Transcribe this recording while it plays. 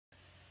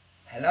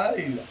Hello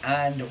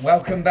and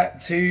welcome back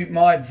to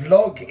my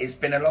vlog. It's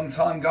been a long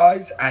time,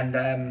 guys, and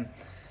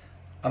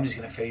I'm just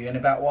going to fill you in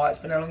about why it's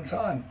been a long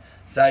time.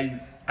 So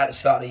at the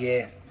start of the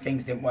year,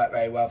 things didn't work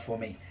very well for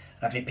me,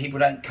 and I think people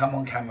don't come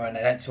on camera and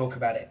they don't talk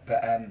about it,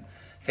 but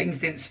things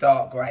didn't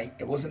start great.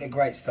 It wasn't a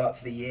great start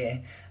to the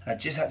year, and I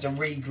just had to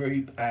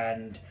regroup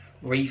and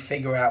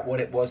re-figure out what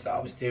it was that I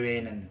was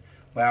doing and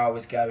where I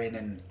was going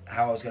and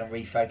how I was going to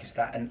refocus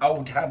that. And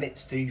old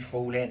habits do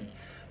fall in,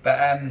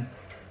 but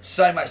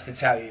so much to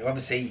tell you.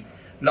 Obviously,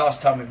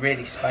 last time we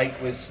really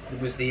spoke was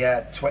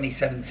the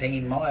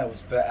 2017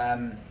 miles, but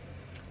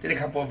did a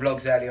couple of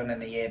vlogs early on in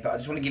the year. But I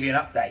just want to give you an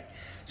update.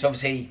 So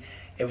obviously,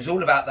 it was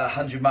all about the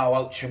 100-mile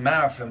ultra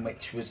marathon,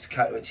 which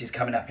is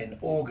coming up in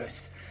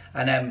August,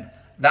 and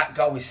that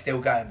goal is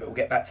still going. But we'll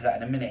get back to that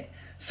in a minute.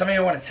 Something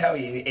I want to tell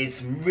you is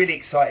some really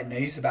exciting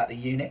news about the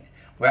unit.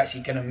 We're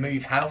actually going to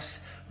move house.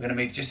 We're going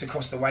to move just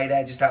across the way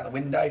there, just out the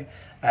window.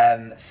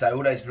 So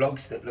all those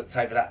vlogs that looked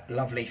over that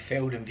lovely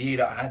field and view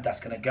that I had, that's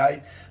going to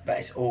go. But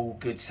it's all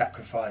good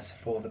sacrifice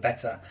for the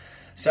better.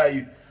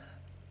 So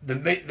the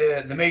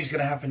move's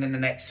going to happen in the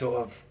next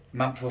sort of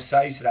month or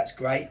so. So that's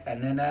great.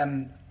 And then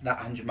that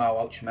 100-mile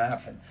ultra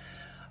marathon.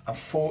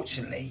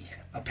 Unfortunately,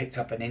 I picked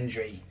up an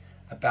injury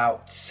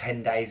about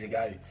 10 days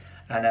ago.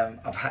 And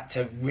I've had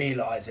to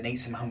realise and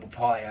eat some humble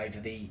pie over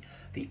the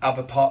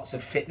other parts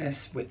of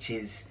fitness, which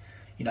is,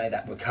 you know,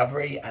 that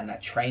recovery, and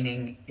that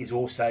training is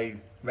also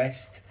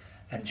rest,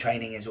 and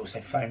training is also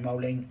foam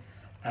rolling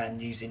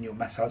and using your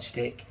massage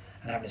stick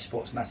and having a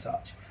sports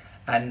massage.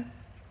 And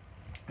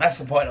that's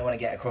the point I want to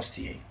get across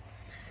to you,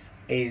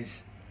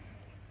 is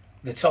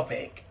the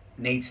topic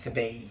needs to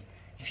be,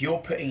 if you're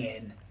putting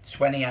in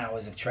 20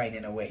 hours of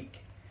training a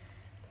week,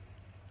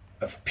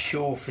 of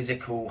pure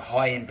physical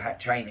high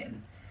impact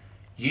training,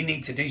 you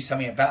need to do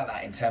something about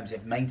that in terms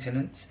of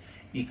maintenance.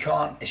 You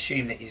can't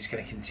assume that you're just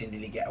going to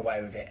continually get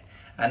away with it.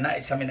 And that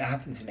is something that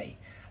happened to me.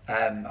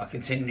 I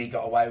continually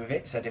got away with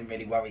it, so I didn't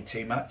really worry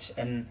too much.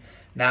 And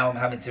now I'm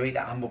having to eat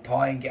that humble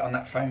pie and get on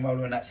that foam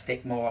roller and that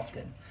stick more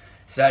often.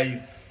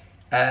 So,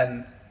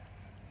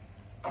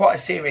 quite a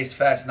serious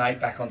first note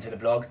back onto the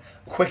vlog.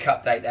 Quick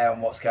update there on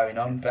what's going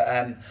on.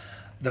 But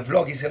the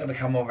vlog is going to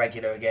become more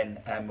regular again.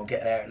 We'll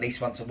get there at least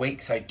once a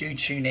week. So do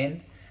tune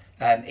in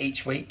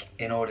each week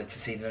in order to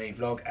see the new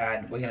vlog.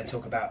 And we're going to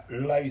talk about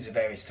loads of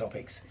various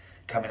topics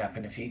coming up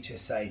in the future.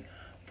 So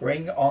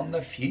bring on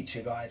the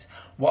future, guys.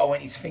 What I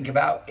want you to think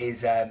about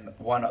is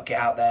why not get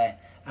out there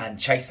and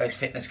chase those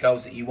fitness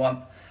goals that you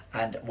want,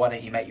 and why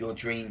don't you make your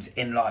dreams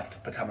in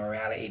life become a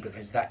reality,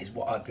 because that is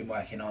what I've been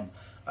working on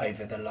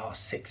over the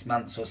last 6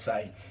 months or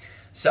so.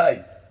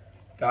 So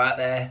go out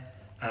there,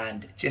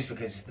 and just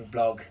because it's the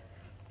vlog,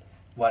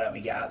 why don't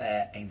we get out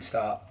there and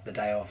start the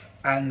day off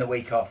and the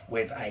week off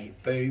with a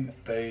boom,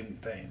 boom,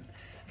 boom.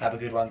 Have a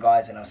good one,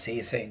 guys, and I'll see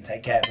you soon.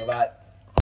 Take care. Bye-bye.